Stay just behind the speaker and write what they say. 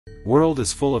World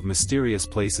is full of mysterious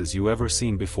places you ever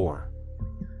seen before.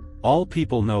 All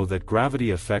people know that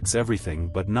gravity affects everything,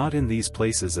 but not in these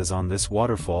places, as on this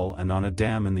waterfall and on a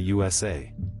dam in the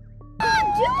USA.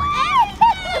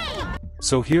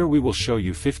 So here we will show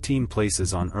you 15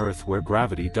 places on Earth where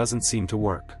gravity doesn't seem to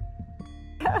work.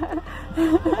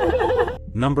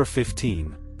 Number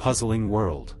 15, Puzzling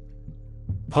World.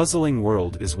 Puzzling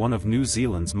World is one of New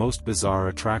Zealand's most bizarre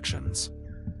attractions.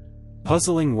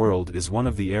 Puzzling World is one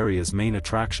of the area's main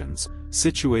attractions,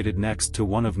 situated next to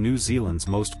one of New Zealand's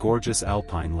most gorgeous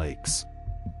alpine lakes.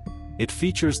 It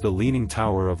features the Leaning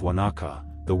Tower of Wanaka,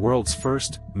 the world's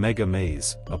first mega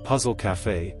maze, a puzzle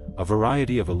cafe, a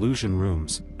variety of illusion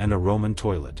rooms, and a Roman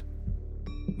toilet.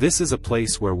 This is a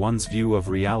place where one's view of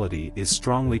reality is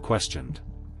strongly questioned.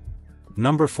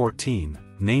 Number 14,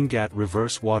 Nangat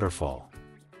Reverse Waterfall.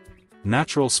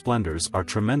 Natural splendors are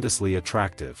tremendously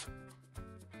attractive.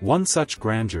 One such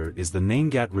grandeur is the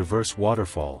Nangat Reverse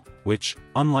Waterfall, which,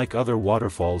 unlike other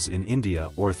waterfalls in India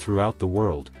or throughout the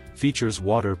world, features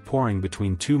water pouring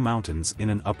between two mountains in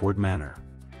an upward manner.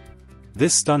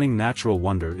 This stunning natural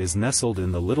wonder is nestled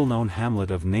in the little-known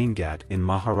hamlet of Nangat in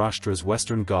Maharashtra's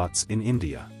Western Ghats in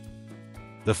India.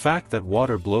 The fact that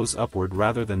water blows upward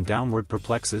rather than downward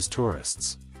perplexes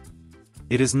tourists.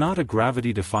 It is not a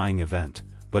gravity-defying event,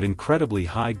 but incredibly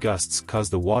high gusts cause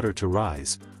the water to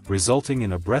rise, resulting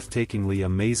in a breathtakingly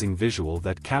amazing visual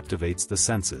that captivates the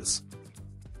senses.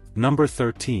 Number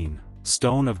 13,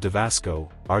 Stone of Davasco,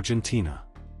 Argentina.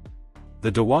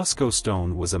 The Davasco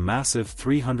stone was a massive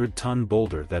 300-ton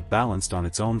boulder that balanced on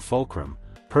its own fulcrum,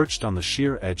 perched on the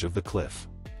sheer edge of the cliff.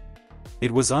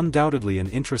 It was undoubtedly an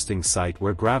interesting site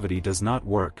where gravity does not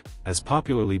work, as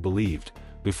popularly believed,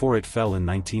 before it fell in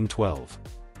 1912.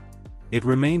 It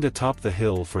remained atop the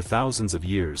hill for thousands of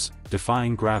years,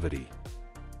 defying gravity.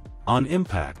 On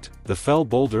impact, the fell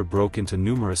boulder broke into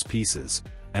numerous pieces,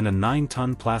 and a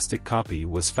 9-ton plastic copy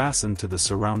was fastened to the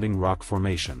surrounding rock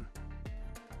formation.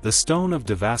 The Stone of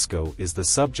Davasco is the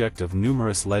subject of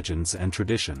numerous legends and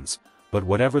traditions, but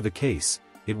whatever the case,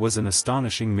 it was an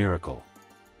astonishing miracle.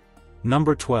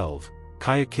 Number 12,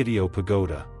 Kayakitio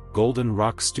Pagoda, Golden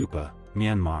Rock Stupa,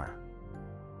 Myanmar.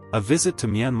 A visit to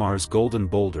Myanmar's Golden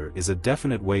Boulder is a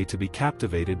definite way to be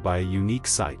captivated by a unique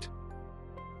sight.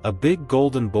 A big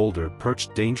golden boulder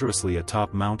perched dangerously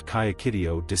atop Mount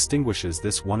Kayakitio distinguishes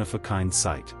this one-of-a-kind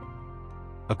sight.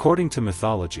 According to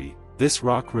mythology, this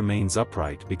rock remains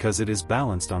upright because it is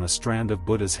balanced on a strand of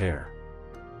Buddha's hair.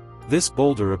 This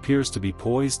boulder appears to be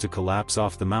poised to collapse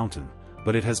off the mountain,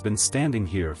 but it has been standing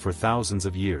here for thousands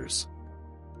of years.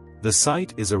 The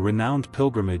site is a renowned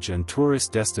pilgrimage and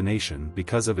tourist destination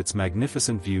because of its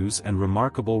magnificent views and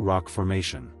remarkable rock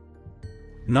formation.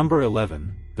 Number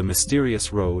 11, the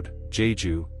Mysterious Road,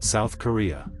 Jeju, South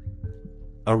Korea.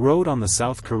 A road on the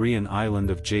South Korean island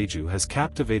of Jeju has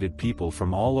captivated people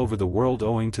from all over the world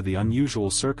owing to the unusual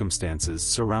circumstances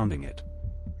surrounding it.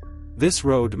 This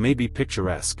road may be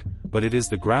picturesque, but it is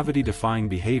the gravity-defying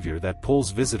behavior that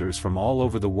pulls visitors from all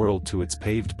over the world to its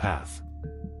paved path.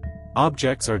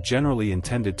 Objects are generally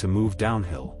intended to move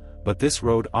downhill, but this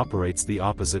road operates the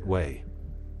opposite way.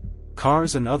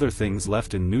 Cars and other things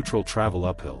left in neutral travel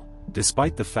uphill.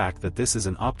 Despite the fact that this is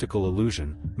an optical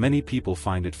illusion, many people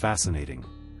find it fascinating.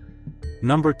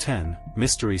 Number 10,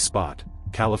 Mystery Spot,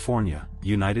 California,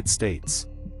 United States.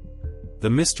 The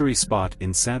Mystery Spot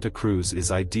in Santa Cruz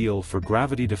is ideal for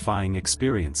gravity-defying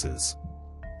experiences.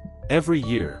 Every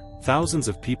year, thousands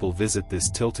of people visit this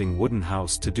tilting wooden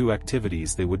house to do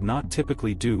activities they would not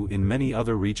typically do in many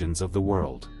other regions of the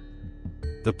world.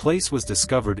 The place was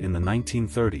discovered in the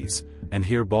 1930s, and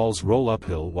here balls roll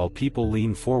uphill while people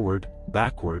lean forward,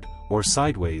 backward, or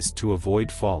sideways to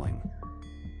avoid falling.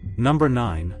 Number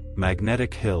 9,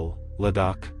 Magnetic Hill,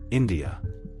 Ladakh, India.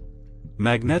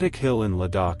 Magnetic Hill in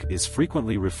Ladakh is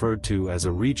frequently referred to as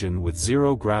a region with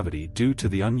zero gravity due to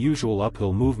the unusual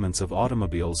uphill movements of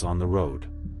automobiles on the road.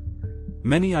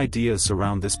 Many ideas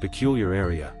surround this peculiar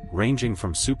area, ranging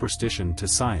from superstition to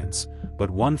science,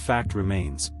 but one fact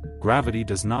remains: gravity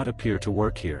does not appear to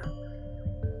work here.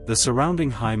 The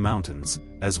surrounding high mountains,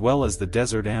 as well as the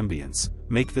desert ambience,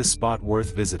 make this spot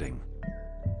worth visiting.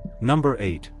 Number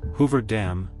 8, Hoover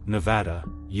Dam, Nevada,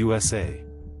 USA.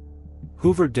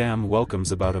 Hoover Dam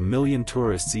welcomes about 1 million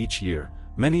tourists each year,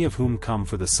 many of whom come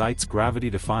for the site's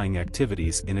gravity-defying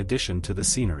activities in addition to the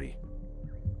scenery.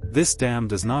 This dam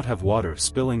does not have water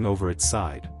spilling over its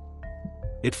side.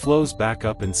 It flows back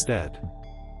up instead.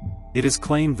 It is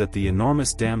claimed that the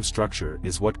enormous dam structure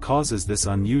is what causes this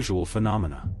unusual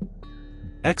phenomena.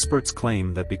 Experts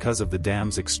claim that because of the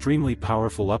dam's extremely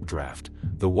powerful updraft,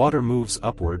 the water moves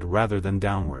upward rather than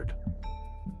downward.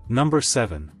 Number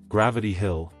 7, Gravity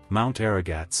Hill, Mount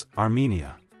Aragats,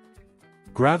 Armenia.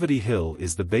 Gravity Hill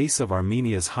is the base of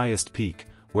Armenia's highest peak,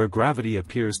 where gravity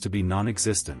appears to be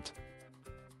non-existent.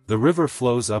 The river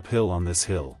flows uphill on this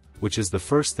hill, which is the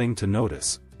first thing to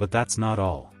notice, but that's not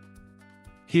all.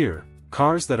 Here,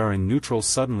 cars that are in neutral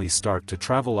suddenly start to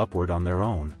travel upward on their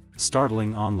own,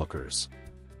 startling onlookers.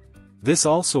 This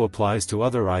also applies to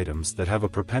other items that have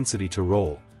a propensity to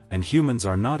roll, and humans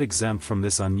are not exempt from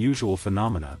this unusual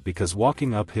phenomena because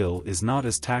walking uphill is not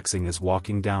as taxing as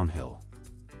walking downhill.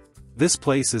 This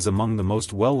place is among the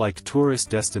most well-liked tourist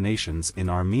destinations in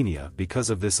Armenia because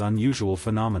of this unusual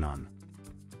phenomenon.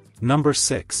 Number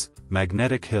 6,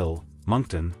 Magnetic Hill,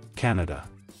 Moncton, Canada.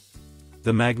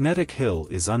 The Magnetic Hill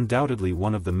is undoubtedly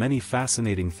one of the many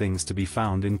fascinating things to be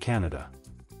found in Canada.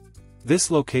 This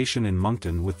location in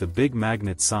Moncton with the big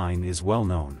magnet sign is well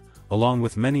known, along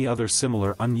with many other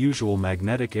similar unusual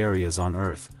magnetic areas on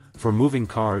Earth, for moving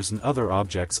cars and other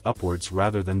objects upwards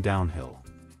rather than downhill.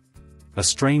 A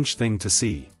strange thing to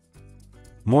see.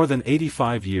 More than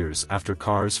 85 years after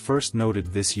cars first noted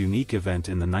this unique event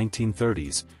in the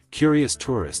 1930s, curious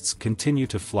tourists continue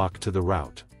to flock to the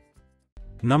route.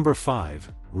 Number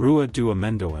 5, Rua do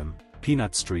Amendoim,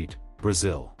 Peanut Street,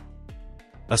 Brazil.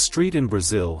 A street in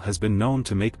Brazil has been known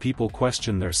to make people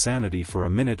question their sanity for a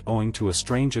minute owing to a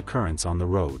strange occurrence on the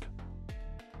road.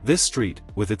 This street,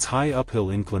 with its high uphill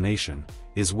inclination,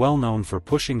 is well known for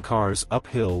pushing cars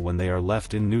uphill when they are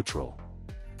left in neutral.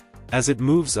 As it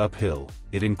moves uphill,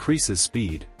 it increases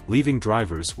speed, leaving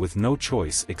drivers with no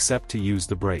choice except to use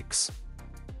the brakes.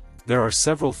 There are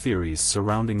several theories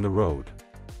surrounding the road.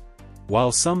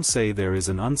 While some say there is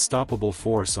an unstoppable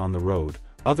force on the road,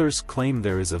 others claim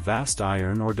there is a vast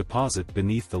iron ore deposit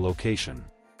beneath the location.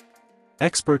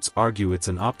 Experts argue it's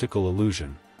an optical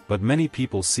illusion, but many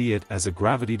people see it as a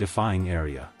gravity-defying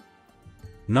area.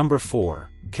 Number 4,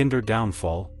 Kinder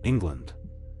Downfall, England.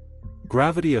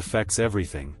 Gravity affects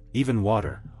everything, even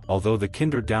water, although the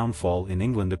Kinder Downfall in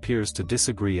England appears to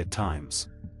disagree at times.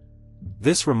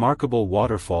 This remarkable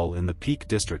waterfall in the Peak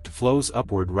District flows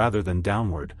upward rather than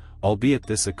downward, albeit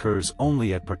this occurs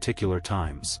only at particular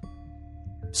times.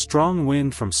 Strong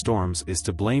wind from storms is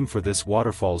to blame for this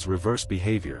waterfall's reverse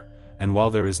behavior, and while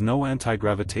there is no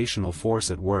anti-gravitational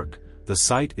force at work, the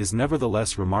sight is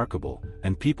nevertheless remarkable,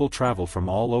 and people travel from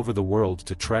all over the world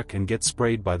to trek and get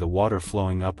sprayed by the water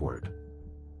flowing upward.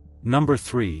 Number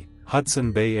 3,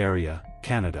 Hudson Bay Area,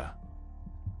 Canada.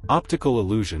 Optical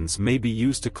illusions may be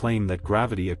used to claim that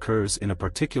gravity occurs in a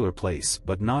particular place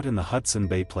but not in the Hudson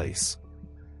Bay place.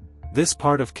 This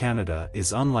part of Canada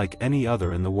is unlike any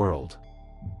other in the world.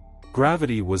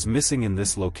 Gravity was missing in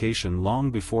this location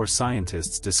long before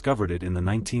scientists discovered it in the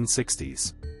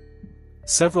 1960s.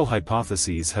 Several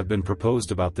hypotheses have been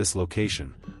proposed about this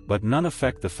location, but none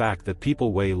affect the fact that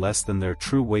people weigh less than their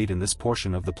true weight in this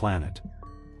portion of the planet.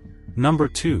 Number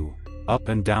 2, Up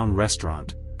and Down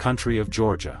Restaurant, country of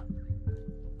Georgia.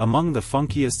 Among the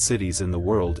funkiest cities in the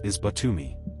world is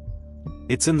Batumi.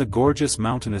 It's in the gorgeous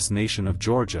mountainous nation of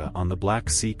Georgia on the Black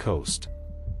Sea coast.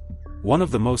 One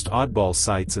of the most oddball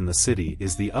sights in the city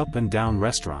is the Up and Down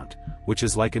Restaurant, which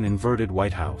is like an inverted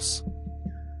White House.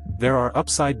 There are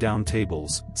upside-down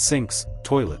tables, sinks,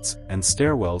 toilets, and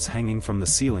stairwells hanging from the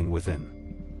ceiling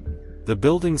within. The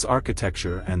building's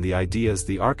architecture and the ideas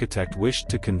the architect wished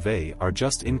to convey are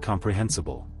just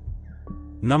incomprehensible.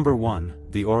 Number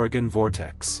 1, the Oregon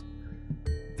Vortex.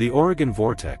 The Oregon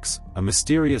Vortex, a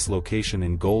mysterious location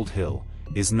in Gold Hill,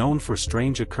 is known for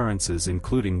strange occurrences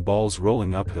including balls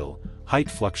rolling uphill, height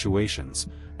fluctuations,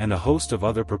 and a host of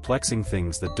other perplexing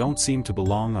things that don't seem to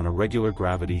belong on a regular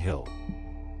gravity hill.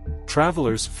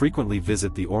 Travelers frequently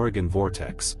visit the Oregon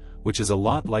Vortex, which is a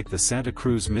lot like the Santa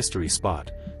Cruz Mystery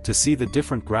Spot, to see the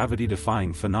different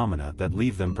gravity-defying phenomena that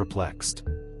leave them perplexed.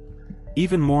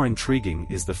 Even more intriguing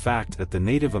is the fact that the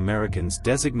Native Americans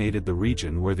designated the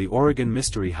region where the Oregon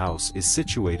Mystery House is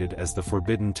situated as the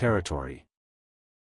Forbidden Territory.